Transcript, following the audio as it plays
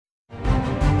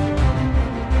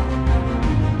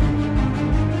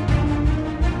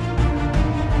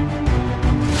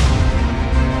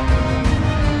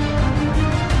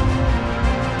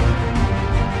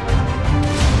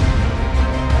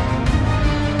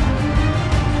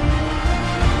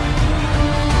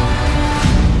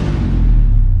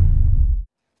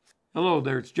Hello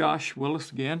there, it's Josh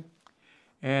Willis again,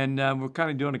 and we're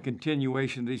kind of doing a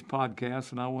continuation of these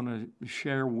podcasts, and I want to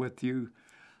share with you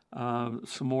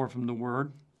some more from the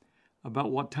Word about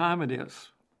what time it is.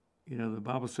 You know, the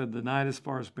Bible said the night is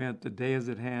far spent, the day is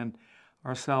at hand,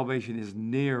 our salvation is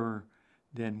nearer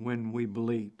than when we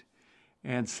believed.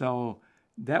 And so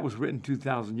that was written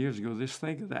 2,000 years ago. Just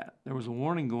think of that. There was a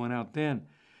warning going out then.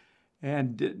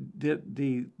 And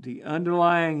the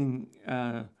underlying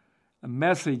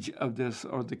message of this,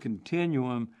 or the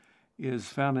continuum, is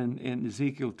found in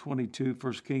Ezekiel 22,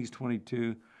 1 Kings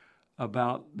 22,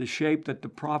 about the shape that the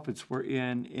prophets were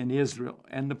in Israel,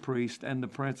 and the priests and the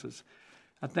princes.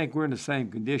 I think we're in the same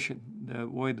condition. The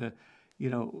way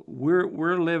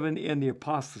we're living in the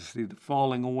apostasy, the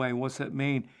falling away. What's that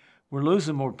mean? We're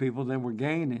losing more people than we're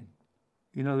gaining.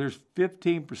 You know, there's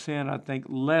 15%, I think,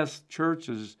 less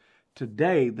churches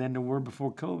today than there were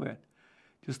before COVID.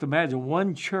 Just imagine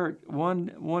one church,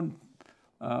 one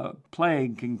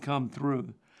plague can come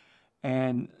through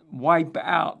and wipe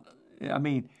out. I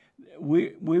mean,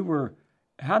 we were,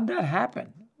 how did that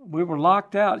happen? We were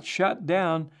locked out, shut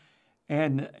down,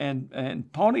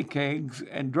 and pony kegs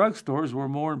and drugstores were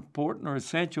more important or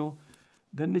essential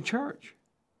than the church.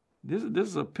 This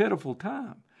is a pitiful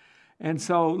time. And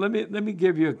so let me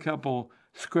give you a couple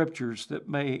scriptures that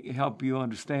may help you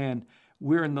understand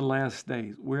we're in the last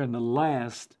days. We're in the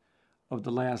last of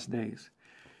the last days.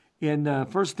 In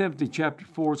 1 Timothy chapter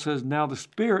 4, it says, "Now the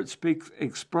Spirit speaks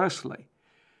expressly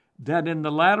that in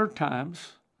the latter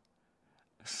times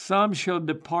some shall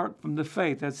depart from the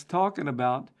faith." That's talking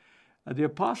about the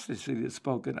apostasy that's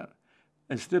spoken of.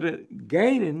 Instead of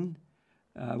gaining,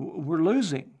 we're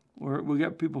losing. We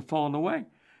got people falling away.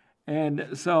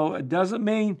 And so it doesn't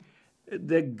mean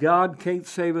that God can't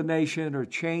save a nation or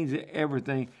change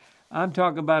everything. I'm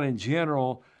talking about in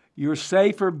general, you're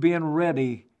safer being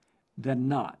ready than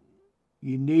not.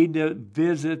 You need to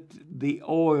visit the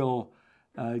oil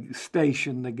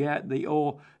station,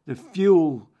 the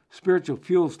fuel, spiritual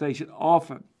fuel station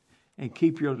often, and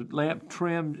keep your lamp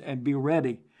trimmed and be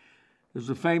ready. There's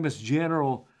a famous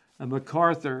general,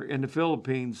 MacArthur, in the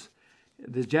Philippines.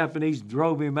 The Japanese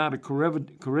drove him out of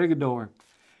Corregidor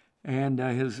and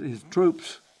his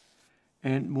troops.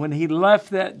 And when he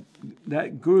left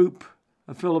that group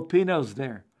of Filipinos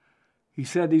there, he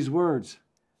said these words,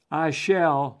 "I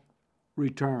shall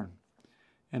return."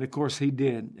 And of course he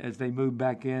did. As they moved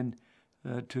back in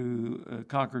to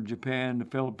conquer Japan, the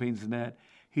Philippines and that,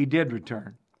 he did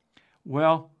return.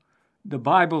 Well, the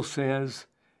Bible says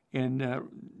in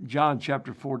John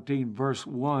chapter 14, verse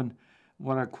 1,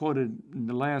 what I quoted in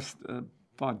the last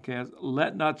podcast,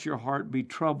 "Let not your heart be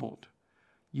troubled.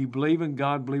 You believe in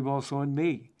God, believe also in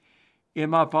me. In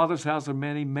my Father's house are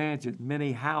many mansions,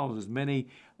 many houses,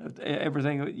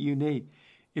 everything that you need.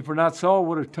 If we're not so, I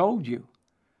would have told you.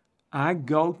 I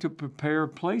go to prepare a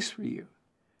place for you."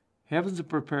 Heaven's a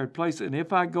prepared place. And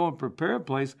if I go and prepare a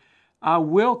place, I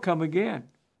will come again.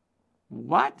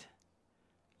 What?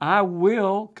 I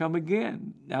will come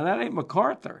again. Now that ain't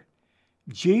MacArthur.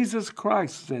 Jesus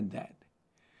Christ said that.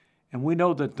 And we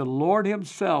know that the Lord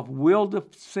himself will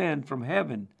descend from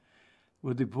heaven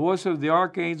with the voice of the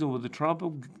archangel, with the trump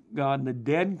of God, and the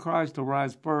dead in Christ will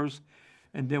rise first,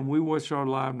 and then we which are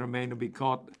alive and remain will be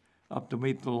caught up to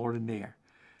meet the Lord in the air.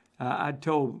 I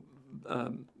told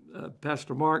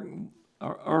Pastor Mark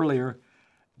earlier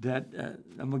that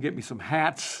I'm going to get me some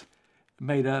hats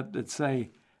made up that say,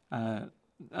 I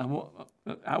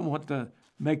want to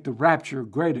make the rapture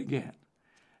great again.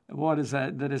 What is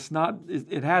that? That it's not,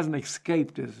 it hasn't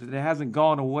escaped us. It hasn't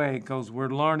gone away because we're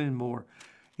learning more.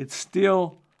 It's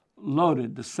still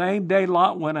loaded. The same day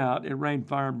Lot went out, it rained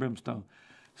fire and brimstone.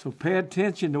 So pay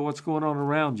attention to what's going on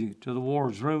around you, to the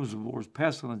wars, rumors of wars,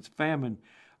 pestilence, famine,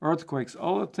 earthquakes.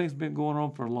 All that things have been going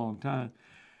on for a long time.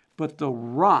 But the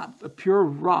rot, the pure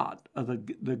rot of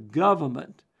the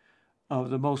government of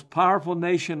the most powerful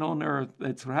nation on earth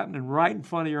that's happening right in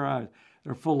front of your eyes,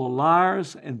 they're full of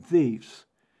liars and thieves.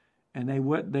 And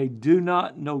they do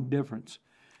not know difference.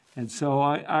 And so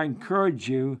I encourage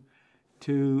you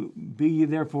to be ye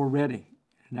therefore ready.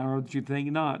 Now that you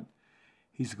think not,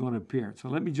 he's going to appear. So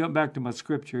let me jump back to my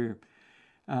scripture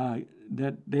here.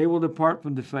 That they will depart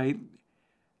from the faith,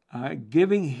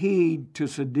 giving heed to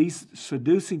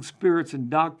seducing spirits and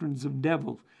doctrines of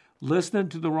devils, listening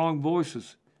to the wrong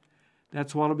voices.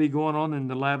 That's what will be going on in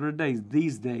the latter days,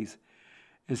 these days.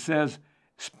 It says,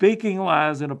 speaking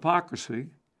lies and hypocrisy,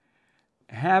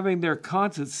 having their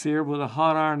conscience seared with a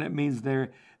hot iron. That means they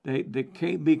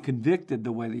can't be convicted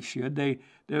the way they should. They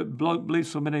believe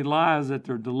so many lies that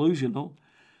they're delusional,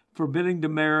 forbidding to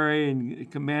marry and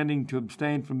commanding to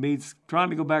abstain from meats, trying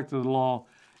to go back to the law,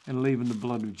 and leaving the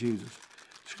blood of Jesus.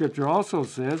 Scripture also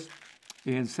says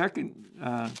in 2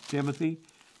 Timothy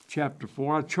chapter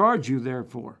 4, I charge you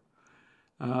therefore,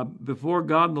 before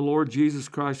God and the Lord Jesus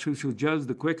Christ, who shall judge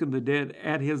the quick and the dead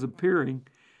at his appearing,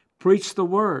 preach the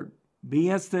word. Be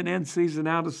instant in season,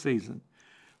 out of season.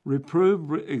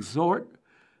 Reprove, exhort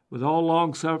with all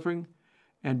long-suffering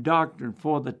and doctrine.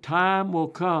 For the time will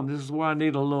come. This is why I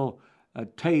need a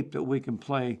tape that we can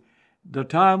play. The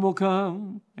time will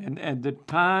come, and the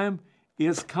time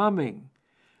is coming,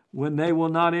 when they will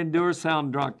not endure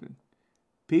sound doctrine.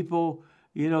 People,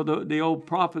 the old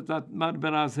prophets, that might have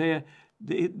been Isaiah,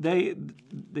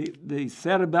 they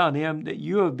said about him that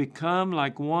you have become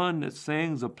like one that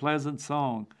sings a pleasant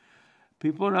song.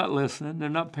 People are not listening. They're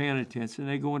not paying attention.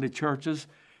 They go into churches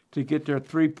to get their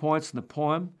 3 points in the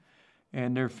poem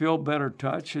and their feel better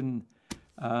touch, and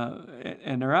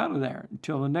they're out of there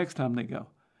until the next time they go.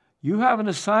 You have an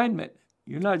assignment.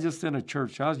 You're not just in a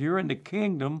church house. You're in the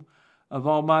kingdom of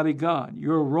Almighty God.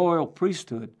 You're a royal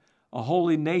priesthood, a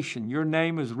holy nation. Your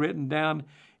name is written down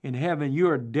in heaven. You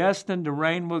are destined to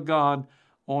reign with God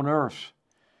on earth.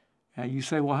 And you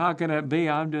say, well, how can that be?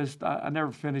 I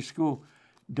never finished school.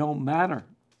 Don't matter.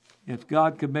 If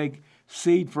God could make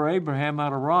seed for Abraham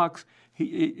out of rocks,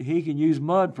 he can use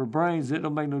mud for brains. It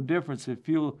don't make no difference if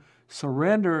you'll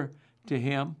surrender to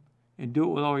him and do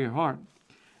it with all your heart.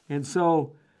 And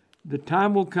so the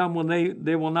time will come when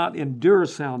they will not endure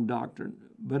sound doctrine,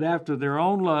 but after their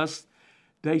own lust,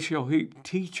 they shall heap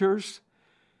teachers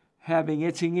having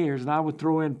itching ears. And I would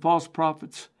throw in false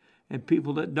prophets and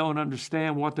people that don't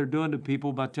understand what they're doing to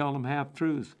people by telling them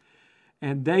half-truths.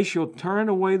 And they shall turn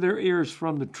away their ears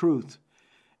from the truth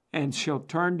and shall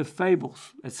turn to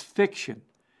fables. That's fiction.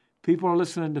 People are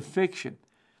listening to fiction.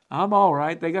 I'm all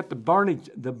right. They got the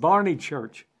Barney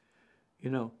Church,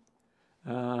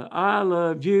 I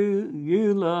loved you,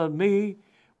 you loved me.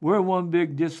 We're one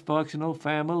big dysfunctional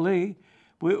family.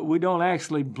 We don't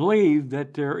actually believe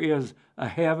that there is a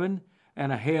heaven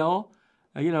and a hell.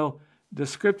 The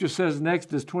scripture says in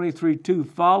Exodus 23:2,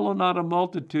 follow not a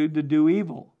multitude to do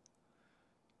evil.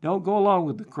 Don't go along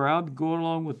with the crowd, go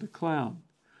along with the clown.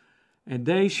 And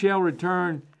they shall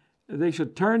turn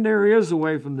their ears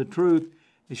away from the truth,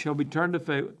 and shall be turned to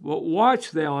faith. Well,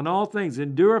 watch thou in all things,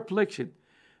 endure affliction,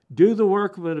 do the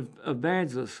work of an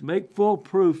evangelist, make full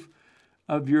proof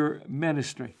of your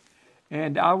ministry.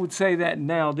 And I would say that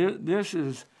now, this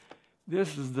is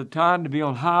the time to be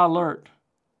on high alert.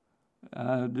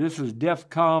 This is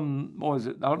DEFCON, what is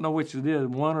it? I don't know which it is,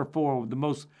 1 or 4, the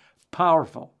most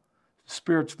powerful,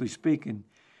 spiritually speaking,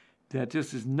 that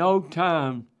this is no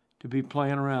time to be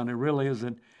playing around. It really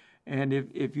isn't. And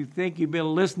if you think you've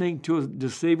been listening to a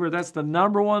deceiver, that's the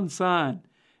number one sign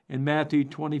in Matthew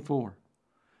 24.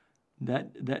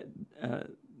 That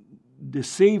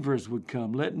deceivers would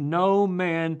come. Let no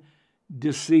man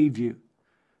deceive you.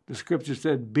 The scripture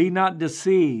said, be not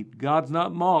deceived. God's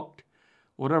not mocked.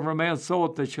 Whatever a man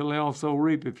soweth, that shall he also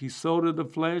reap. If you sow to the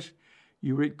flesh,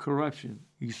 you reap corruption.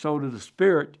 You sow to the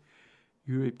spirit,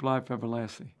 you reap life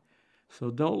everlasting. So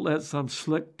don't let some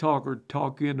slick talker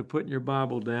talk you into putting your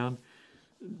Bible down,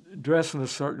 dressing a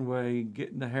certain way,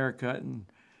 getting a haircut, and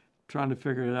trying to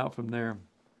figure it out from there.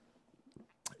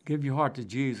 Give your heart to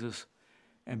Jesus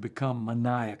and become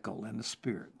maniacal in the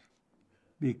spirit.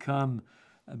 Become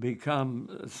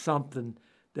something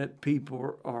that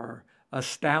people are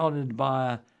astounded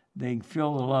by. They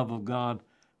feel the love of God,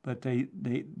 but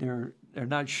they're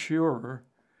not sure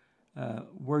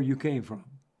where you came from.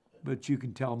 But you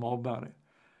can tell them all about it.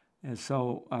 And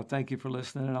so I thank you for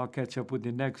listening, and I'll catch up with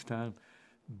you next time.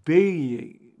 Be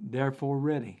ye therefore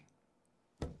ready,